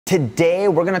Today,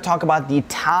 we're gonna talk about the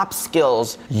top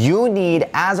skills you need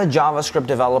as a JavaScript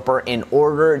developer in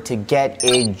order to get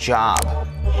a job.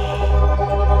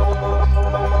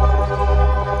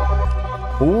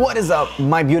 What is up,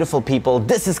 my beautiful people?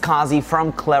 This is Kazi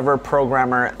from Clever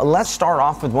Programmer. Let's start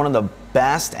off with one of the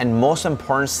best and most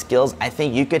important skills I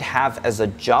think you could have as a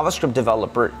JavaScript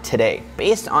developer today.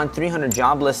 Based on 300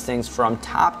 job listings from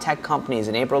top tech companies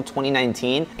in April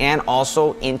 2019 and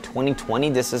also in 2020,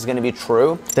 this is going to be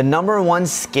true. The number one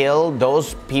skill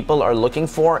those people are looking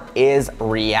for is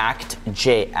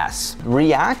ReactJS.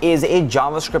 React is a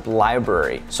JavaScript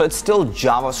library, so it's still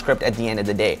JavaScript at the end of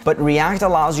the day. But React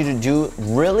allows you to do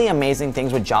really amazing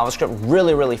things with JavaScript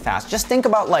really fast. Just think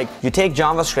about, like, you take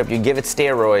JavaScript, you give it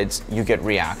steroids, you get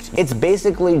React. It's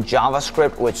basically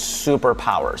JavaScript with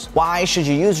superpowers. Why should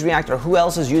you use React, or who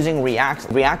else is using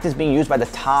React? React is being used by the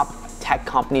top tech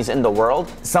companies in the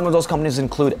world. Some of those companies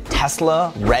include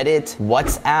Tesla, Reddit,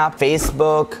 WhatsApp,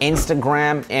 Facebook,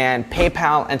 Instagram, and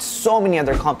PayPal, and so many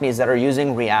other companies that are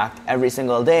using React every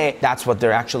single day. That's what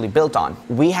they're actually built on.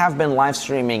 We have been live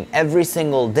streaming every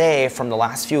single day from the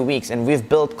last few weeks, and we've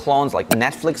built clones like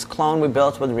Netflix clone we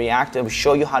built with React, and we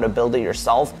show you how to build it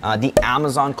yourself. The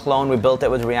Amazon clone, we built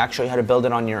it with React, show you how to build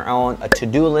it on your own. A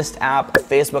to-do list app, a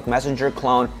Facebook Messenger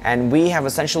clone, and we have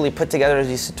essentially put together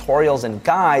these tutorials and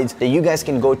guides that you guys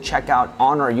can go check out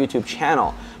on our YouTube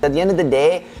channel. At the end of the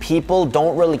day, people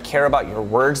don't really care about your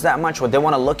words that much. What they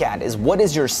want to look at is what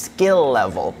is your skill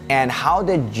level, and how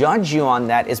they judge you on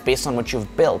that is based on what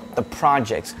you've built, the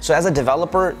projects. So as a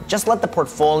developer, just let the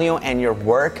portfolio and your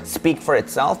work speak for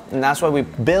itself, and that's why we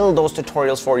build those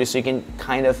tutorials for you so you can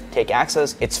kind of take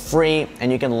access. It's free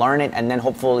and you can learn it and then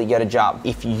hopefully get a job.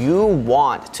 If you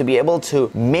want to be able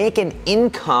to make an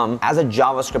income as a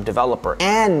JavaScript developer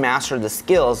and master the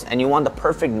skills, and you want the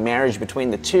perfect marriage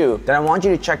between the two, then I want you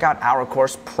to check out our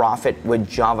course, Profit with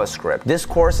JavaScript. This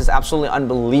course is absolutely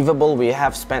unbelievable. We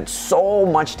have spent so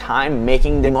much time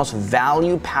making the most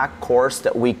value-packed course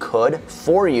that we could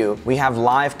for you. We have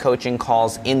live coaching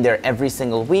calls in there every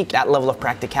single week. That level of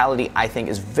practicality, I think,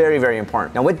 is very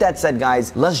important. Now, with that said,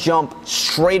 guys, let's jump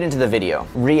straight into the video.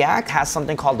 React has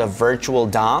something called the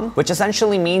VirtualDom, which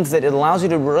essentially means that it allows you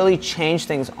to really change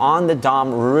things on the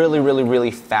DOM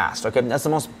really fast. Okay, that's the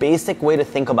most basic way to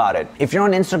think about it. If you're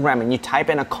on Instagram and you type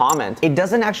in a comment, it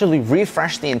doesn't actually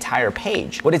refresh the entire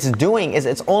page. What it's doing is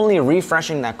it's only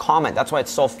refreshing that comment. That's why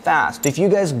it's so fast. If you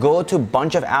guys go to a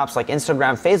bunch of apps like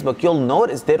Instagram, Facebook, you'll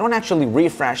notice they don't actually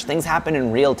refresh. Things happen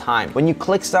in real time. When you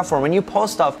click stuff or when you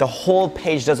post stuff, the whole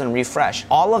page doesn't refresh.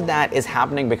 All of that is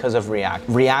happening because of React.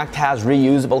 React has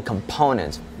reusable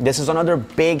components. This is another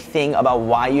big thing about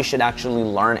why you should actually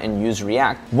learn and use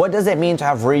React. What does it mean to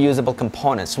have reusable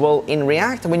components? Well, in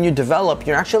React, when you develop,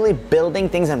 you're actually building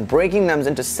things and breaking them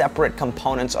into separate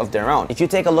components of their own. If you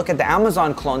take a look at the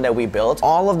Amazon clone that we built,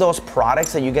 all of those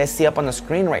products that you guys see up on the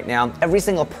screen right now, every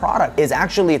single product is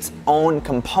actually its own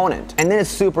component. And then it's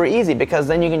super easy because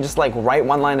then you can just like write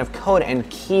one line of code and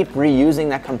keep reusing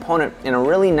that component in a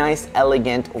really nice,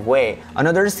 elegant way.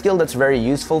 Another skill that's very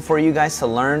useful for you guys to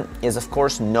learn is, of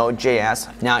course,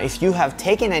 NodeJS. Now, if you have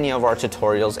taken any of our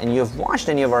tutorials and you have watched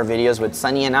any of our videos with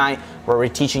Sunny and I, where we're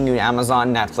teaching you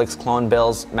Amazon, Netflix clone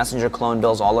builds, Messenger clone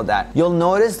builds, all of that, you'll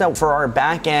notice that for our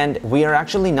back end, we are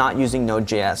actually not using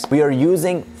Node.js. We are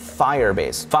using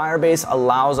Firebase. Firebase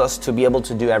allows us to be able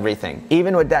to do everything.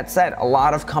 Even with that said, a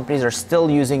lot of companies are still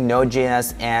using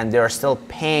Node.js and they're still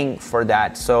paying for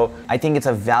that. So I think it's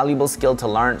a valuable skill to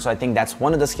learn. So I think that's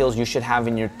one of the skills you should have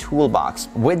in your toolbox.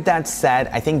 With that said,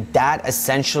 I think that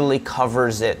essentially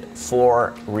covers it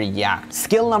for React.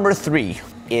 Skill number 3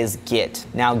 is Git.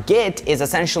 Now, Git is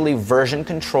essentially version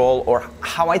control, or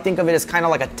how I think of it is kind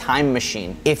of like a time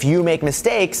machine. If you make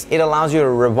mistakes, it allows you to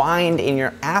rewind in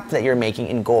your app that you're making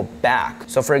and go back.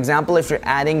 So for example, if you're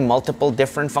adding multiple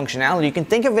different functionality, you can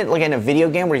think of it like in a video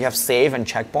game where you have save and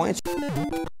checkpoints.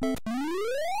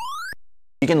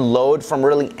 You can load from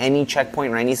really any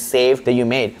checkpoint or any save that you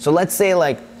made. So let's say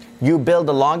like you build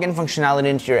the login functionality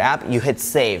into your app, you hit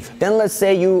save. Then let's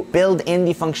say you build in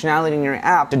the functionality in your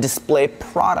app to display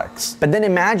products. But then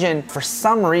imagine for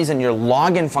some reason your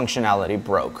login functionality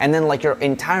broke, and then like your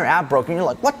entire app broke, and you're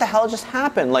like, what the hell just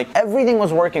happened? Like everything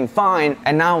was working fine,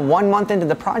 and now 1 month into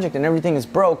the project and everything is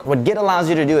broke. What Git allows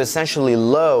you to do is essentially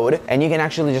load, and you can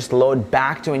actually just load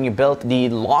back to when you built the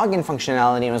login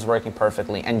functionality and it was working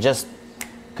perfectly, and just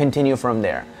continue from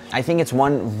there. I think it's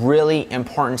one really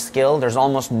important skill. There's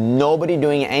almost nobody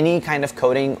doing any kind of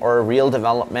coding or real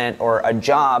development or a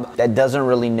job that doesn't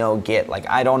really know Git. Like,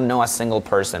 I don't know a single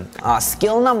person.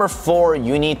 Skill number 4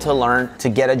 you need to learn to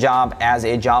get a job as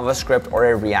a JavaScript or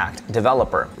a React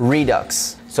developer: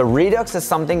 Redux. So Redux is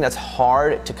something that's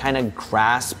hard to kind of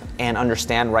grasp and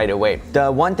understand right away.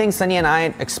 The one thing Sunny and I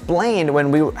explained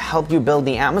when we helped you build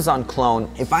the Amazon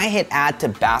clone, if I hit add to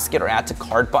basket or add to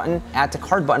cart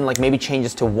button like maybe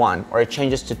changes to 1 or it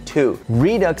changes to 2.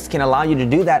 Redux can allow you to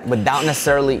do that without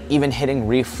necessarily even hitting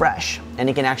refresh. And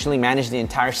it can actually manage the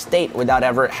entire state without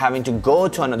ever having to go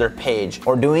to another page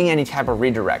or doing any type of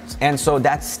redirect. And so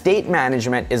that state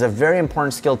management is a very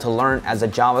important skill to learn as a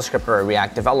JavaScript or a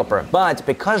React developer. But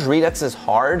because Redux is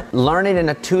hard, learn it in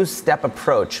a 2-step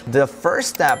approach. The first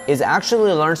step is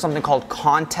actually learn something called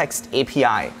Context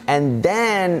API, and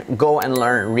then go and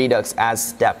learn Redux as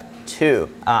step 2.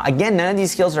 Again, none of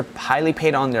these skills are highly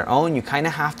paid on their own. You kind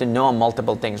of have to know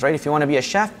multiple things, right? If you want to be a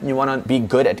chef, you want to be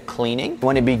good at cleaning. You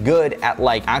want to be good at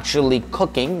like actually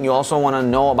cooking. You also want to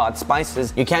know about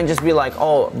spices. You can't just be like,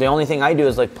 oh, the only thing I do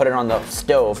is like put it on the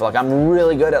stove. Like I'm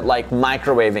really good at like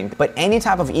microwaving. But any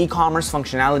type of e-commerce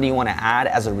functionality you want to add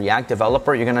as a React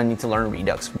developer, you're going to need to learn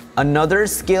Redux. Another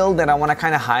skill that I want to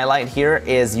kind of highlight here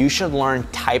is you should learn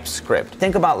TypeScript.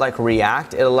 Think about like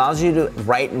React. It allows you to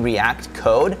write React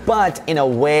code, but in a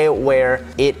way where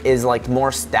it is like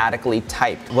more statically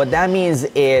typed. What that means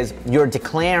is you're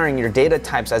declaring your data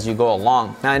types as you go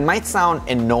along. Now, it might sound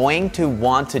annoying to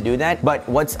want to do that, but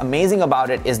what's amazing about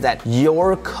it is that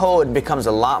your code becomes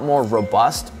a lot more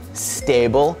robust,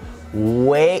 stable,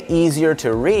 way easier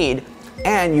to read,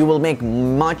 and you will make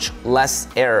much less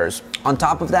errors. On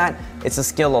top of that, it's a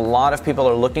skill a lot of people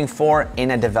are looking for in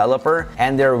a developer,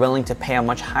 and they're willing to pay a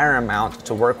much higher amount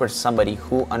to work with somebody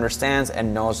who understands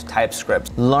and knows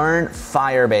TypeScript. Learn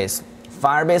Firebase.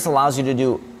 Firebase allows you to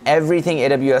do everything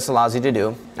AWS allows you to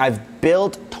do. I've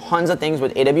built tons of things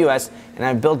with AWS, and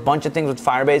I've built a bunch of things with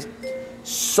Firebase.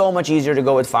 So much easier to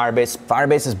go with Firebase.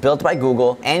 Firebase is built by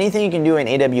Google. Anything you can do in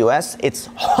AWS, it's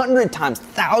 100 times,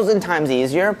 1,000 times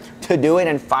easier to do it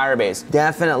in Firebase.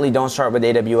 Definitely don't start with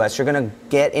AWS. You're gonna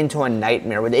get into a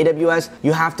nightmare. With AWS,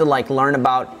 you have to like learn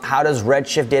about how does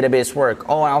Redshift database work.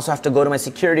 Oh, I also have to go to my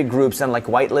security groups and like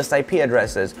whitelist IP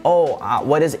addresses. Oh,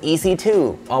 what is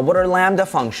EC2? What are Lambda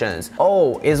functions?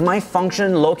 Oh, is my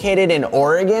function located in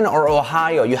Oregon or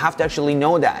Ohio? You have to actually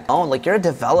know that. Oh, like you're a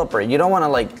developer. You don't wanna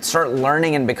like start learning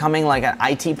and becoming like an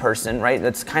IT person, right?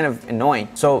 That's kind of annoying.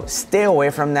 So stay away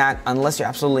from that unless you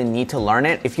absolutely need to learn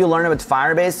it. If you learn it with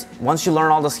Firebase, once you learn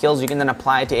all the skills, you can then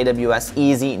apply it to AWS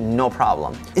easy, no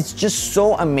problem. It's just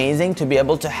so amazing to be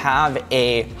able to have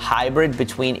a hybrid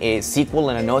between a SQL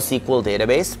and a NoSQL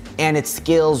database, and it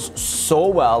scales so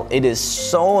well. It is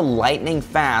so lightning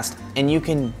fast, and you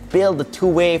can build the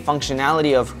two-way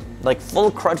functionality of like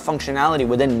full CRUD functionality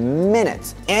within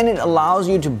minutes. And it allows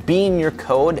you to beam your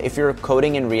code if you're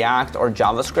coding in React or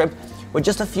JavaScript with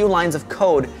just a few lines of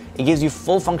code. It gives you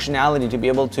full functionality to be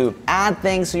able to add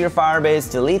things to your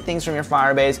Firebase, delete things from your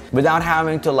Firebase without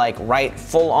having to like write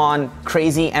full-on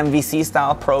crazy MVC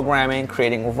style programming,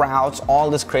 creating routes, all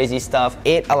this crazy stuff.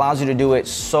 It allows you to do it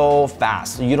so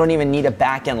fast. So you don't even need a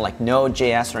backend like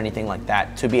NodeJS or anything like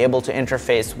that to be able to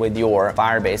interface with your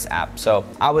Firebase app. So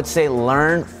I would say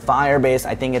learn Firebase.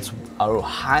 I think it's a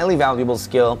highly valuable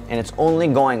skill, and it's only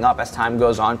going up as time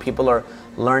goes on. People are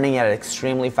learning at an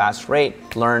extremely fast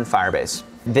rate. Learn Firebase.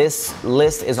 This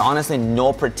list is honestly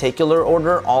no particular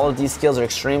order. All of these skills are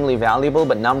extremely valuable,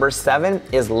 but number 7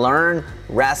 is learn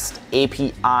REST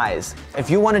APIs. If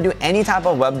you want to do any type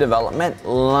of web development,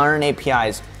 learn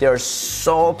APIs. They're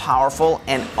so powerful,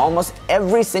 and almost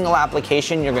every single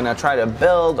application you're going to try to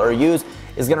build or use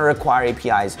is going to require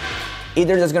APIs.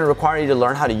 Either it's going to require you to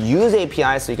learn how to use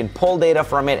APIs so you can pull data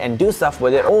from it and do stuff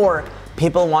with it, or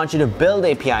people want you to build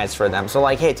APIs for them. So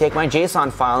like, hey, take my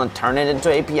JSON file and turn it into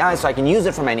API so I can use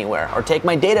it from anywhere. Or take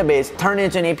my database, turn it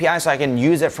into an API so I can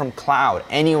use it from cloud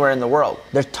anywhere in the world.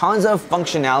 There's tons of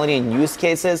functionality and use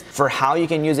cases for how you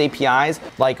can use APIs.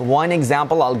 Like one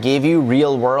example I'll give you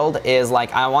real world is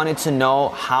like, I wanted to know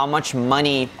how much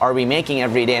money are we making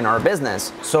every day in our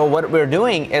business. So what we're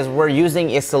doing is we're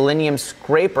using a Selenium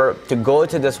scraper to go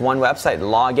to this one website,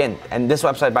 log in. And this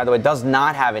website, by the way, does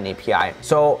not have an API.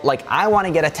 So like, I want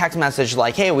to get a text message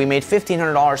like, hey, we made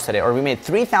 $1,500 today, or we made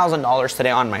 $3,000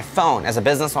 today on my phone. As a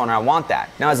business owner, I want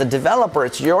that. Now, as a developer,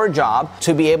 it's your job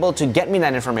to be able to get me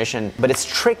that information, but it's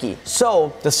tricky.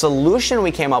 So the solution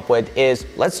we came up with is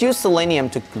let's use Selenium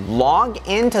to log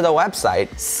into the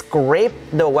website, scrape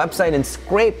the website and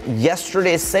scrape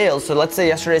yesterday's sales. So let's say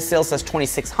yesterday's sales says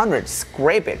 2,600,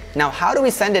 scrape it. Now, how do we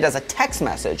send it as a text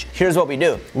message? Here's what we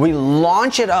do. We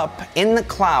launch it up in the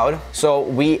cloud. So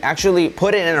we actually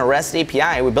put it in a REST REST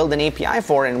API. We build an API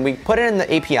for it and we put it in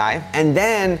the API. And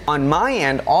then on my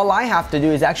end, all I have to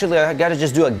do is actually I gotta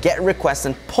just do a GET request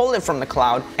and pull it from the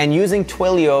cloud, and using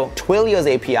Twilio's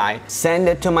API, send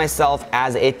it to myself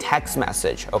as a text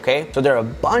message, okay? So there are a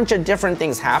bunch of different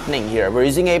things happening here. We're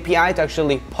using API to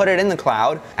actually put it in the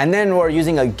cloud, and then we're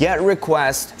using a GET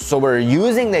request, so we're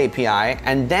using the API,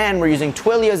 and then we're using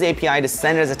Twilio's API to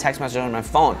send it as a text message on my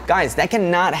phone. Guys, that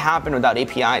cannot happen without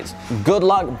APIs. Good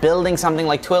luck building something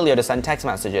like Twilio to send text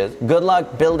messages. Good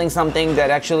luck building something that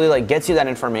actually like gets you that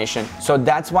information. So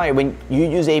that's why when you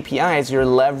use APIs, you're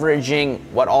leveraging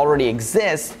what already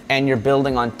exists and you're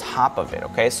building on top of it,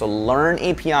 okay? So learn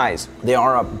APIs. They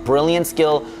are a brilliant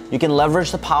skill. You can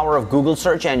leverage the power of Google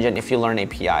search engine if you learn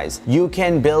APIs. You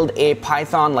can build a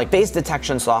Python like face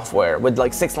detection software with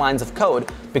like 6 lines of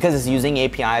code because it's using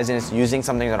APIs and it's using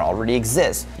something that already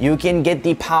exists. You can get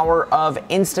the power of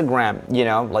Instagram, you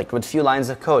know, like with few lines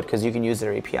of code because you can use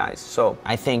their APIs. So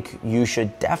I think you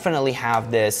should definitely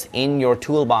have this in your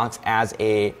toolbox as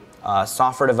a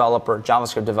software developer,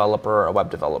 JavaScript developer, or web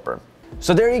developer.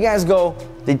 So there you guys go,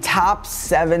 the top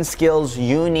 7 skills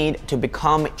you need to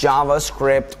become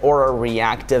JavaScript or a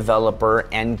React developer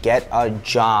and get a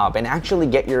job and actually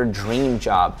get your dream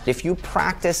job. If you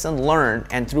practice and learn,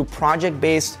 and through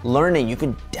project-based learning, you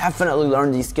can definitely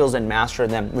learn these skills and master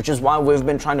them, which is why we've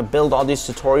been trying to build all these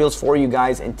tutorials for you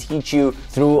guys and teach you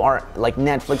through our like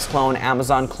Netflix clone,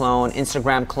 Amazon clone,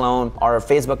 Instagram clone, our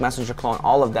Facebook Messenger clone,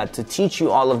 all of that to teach you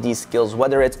all of these skills,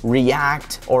 whether it's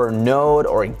React or Node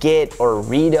or Git or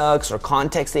Redux or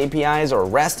context APIs or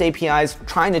REST APIs,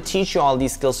 trying to teach you all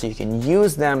these skills so you can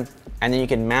use them and then you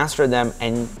can master them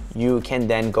and you can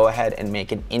then go ahead and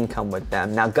make an income with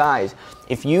them. Now guys,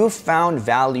 if you found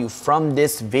value from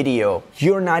this video,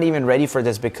 you're not even ready for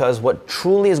this, because what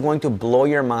truly is going to blow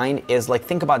your mind is like,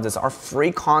 think about this, our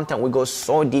free content, we go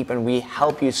so deep and we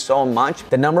help you so much.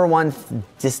 The number one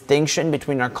distinction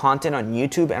between our content on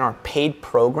YouTube and our paid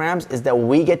programs is that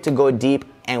we get to go deep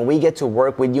and we get to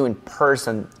work with you in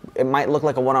person. It might look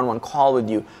like a one-on-one call with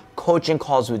you, coaching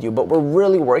calls with you, but we're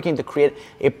really working to create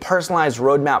a personalized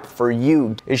roadmap for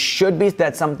you. It should be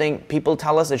that something people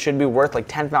tell us it should be worth like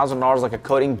 $10,000 like a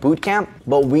coding bootcamp,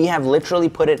 but we have literally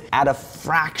put it at a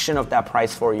fraction of that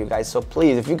price for you guys. So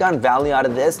please, if you got value out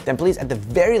of this, then please at the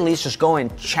very least just go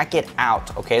and check it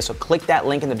out, okay? So click that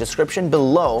link in the description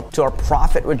below to our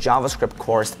Profit with JavaScript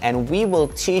course, and we will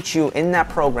teach you in that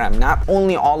program not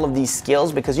only all of these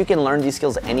skills, because you can learn these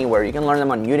skills anywhere. You can learn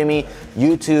them on Udemy,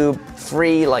 YouTube,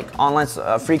 free, like online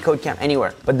free code camp,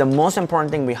 anywhere. But the most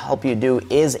important thing we help you do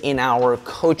is in our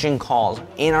coaching calls,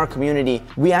 in our community.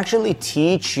 We actually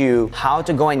teach you how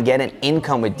to go and get an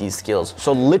income with these skills.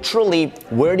 So literally,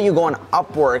 where do you go on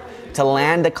Upwork to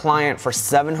land a client for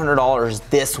 $700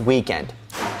 this weekend?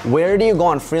 Where do you go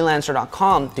on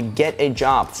freelancer.com to get a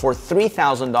job for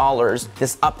 $3,000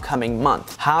 this upcoming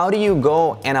month? How do you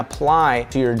go and apply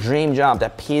to your dream job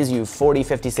that pays you $40,000,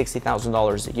 $50,000,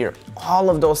 $60,000 a year? All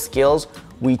of those skills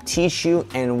we teach you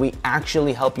and we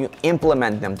actually help you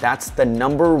implement them. That's the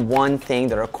number one thing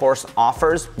that our course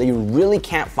offers that you really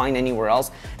can't find anywhere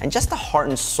else, and just the heart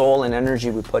and soul and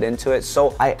energy we put into it.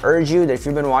 So I urge you that if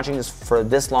you've been watching this for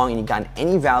this long and you've gotten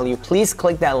any value, please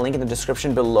click that link in the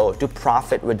description below to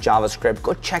Profit with JavaScript.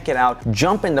 Go check it out,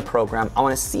 jump in the program. I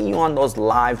wanna see you on those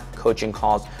live coaching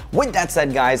calls. With that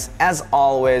said, guys, as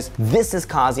always, this is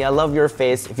Kazi. I love your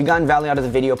face. If you got value out of the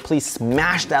video, please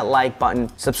smash that like button,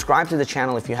 subscribe to the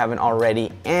channel if you haven't already,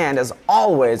 and as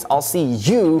always, I'll see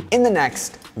you in the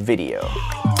next video.